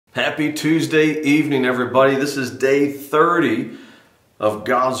Happy Tuesday evening, everybody. This is day 30 of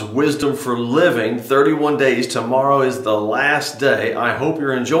God's Wisdom for Living. 31 days. Tomorrow is the last day. I hope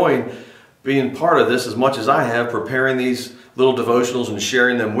you're enjoying being part of this as much as I have, preparing these little devotionals and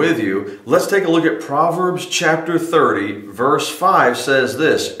sharing them with you. Let's take a look at Proverbs chapter 30, verse 5 says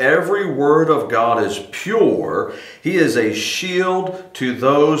this: "Every word of God is pure. He is a shield to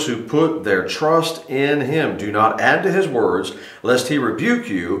those who put their trust in him. Do not add to his words, lest he rebuke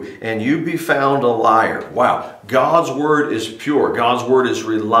you and you be found a liar." Wow. God's word is pure. God's word is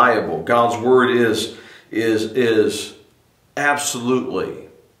reliable. God's word is absolutely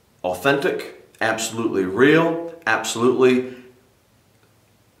authentic, absolutely real, absolutely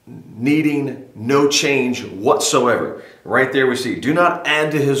needing no change whatsoever. Right there we see, do not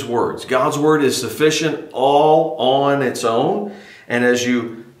add to his words. God's word is sufficient all on its own. And as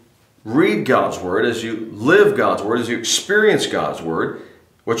you read God's word, as you live God's word, as you experience God's word,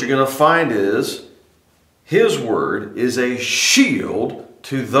 what you're going to find is his word is a shield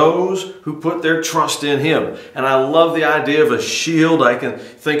to those who put their trust in him. And I love the idea of a shield. I can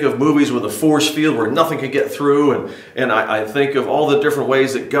think of movies with a force field where nothing can get through. And I think of all the different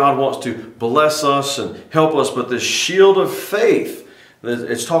ways that God wants to bless us and help us. But this shield of faith,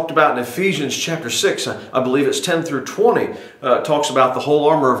 it's talked about in Ephesians chapter 6, I believe it's 10 through 20, talks about the whole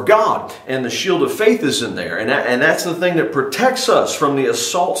armor of God. And the shield of faith is in there. And that's the thing that protects us from the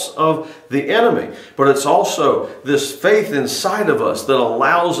assaults of the enemy. But it's also this faith inside of us that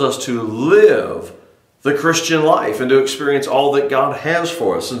allows us to live the Christian life and to experience all that God has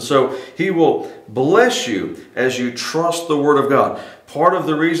for us. And so he will bless you as you trust the Word of God. Part of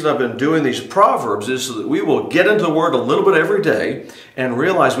the reason I've been doing these Proverbs is so that we will get into the Word a little bit every day and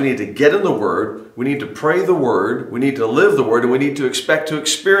realize we need to get in the Word, we need to pray the Word, we need to live the Word, and we need to expect to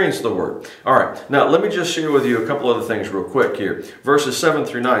experience the Word. All right, now let me just share with you a couple other things real quick here. Verses 7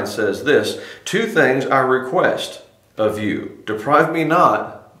 through 9 says this: "Two things I request of you. Deprive me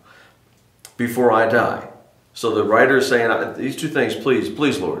not before I die." So the writer is saying, these two things,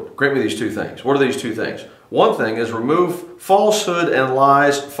 please, Lord, grant me these two things. What are these two things? One thing is remove falsehood and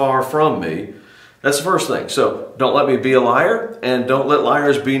lies far from me. That's the first thing. So don't let me be a liar, and don't let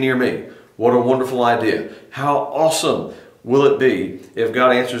liars be near me. What a wonderful idea. How awesome will it be if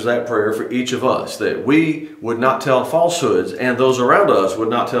God answers that prayer for each of us, that we would not tell falsehoods and those around us would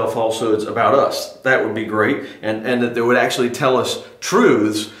not tell falsehoods about us. That would be great. And that they would actually tell us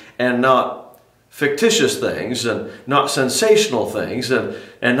truths and not fictitious things and not sensational things and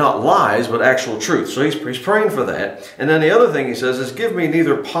not lies, but actual truth. So he's praying for that. And then the other thing he says is, "Give me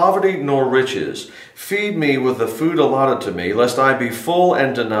neither poverty nor riches. Feed me with the food allotted to me, lest I be full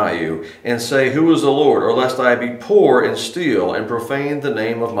and deny you, and say, 'Who is the Lord?' or lest I be poor and steal and profane the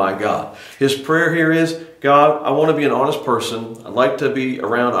name of my God." His prayer here is, God, I want to be an honest person. I'd like to be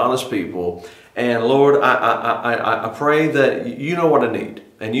around honest people. And Lord, I pray that you know what I need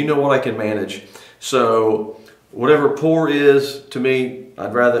and you know what I can manage. So whatever poor is to me,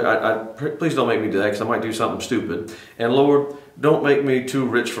 please don't make me do that, because I might do something stupid. And Lord, don't make me too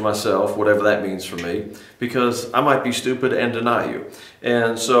rich for myself, whatever that means for me, because I might be stupid and deny you.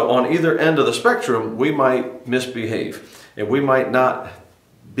 And so on either end of the spectrum, we might misbehave and we might not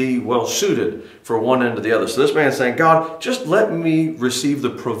be well suited for one end or the other. So this man's saying, God, just let me receive the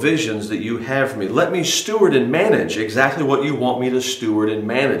provisions that you have for me. Let me steward and manage exactly what you want me to steward and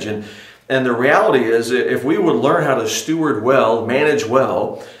manage. And the reality is, if we would learn how to steward well, manage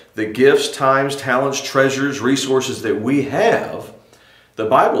well, the gifts, times, talents, treasures, resources that we have, the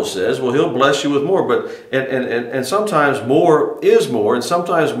Bible says, well, he'll bless you with more. But and sometimes more is more, and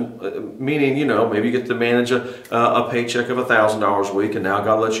sometimes meaning, you know, maybe you get to manage a paycheck of $1,000 a week, and now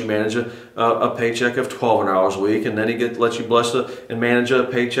God lets you manage a paycheck of $1,200 a week, and then he lets you bless and manage a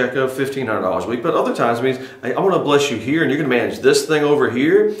paycheck of $1,500 a week. But other times it means, I want to bless you here, and you're going to manage this thing over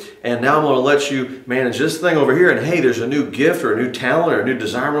here, and now I'm going to let you manage this thing over here, and hey, there's a new gift or a new talent or a new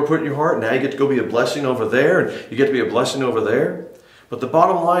desire I'm going to put in your heart, and now you get to go be a blessing over there, and you get to be a blessing over there. But the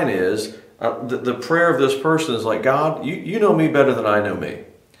bottom line is, the prayer of this person is like, God, you know me better than I know me.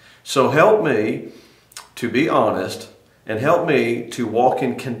 So help me to be honest and help me to walk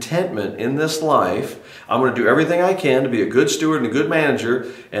in contentment in this life. I'm going to do everything I can to be a good steward and a good manager,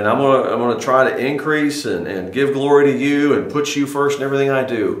 and I'm going to try to increase and give glory to you and put you first in everything I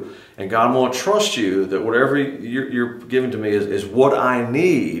do. And God, I'm going to trust you that whatever you're giving to me is what I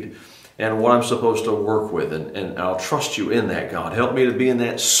need and what I'm supposed to work with, and I'll trust you in that, God. Help me to be in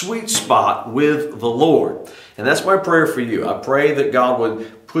that sweet spot with the Lord. And that's my prayer for you. I pray that God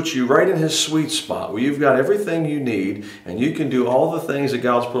would put you right in his sweet spot where you've got everything you need and you can do all the things that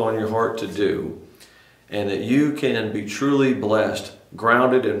God's put on your heart to do, and that you can be truly blessed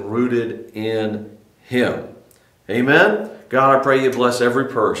grounded and rooted in Him. Amen? God, I pray you bless every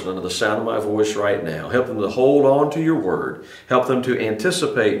person under the sound of my voice right now. Help them to hold on to your word. Help them to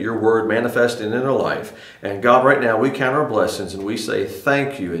anticipate your word manifesting in their life. And God, right now, we count our blessings and we say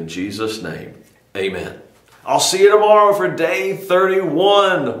thank you in Jesus' name. Amen. I'll see you tomorrow for day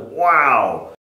 31. Wow.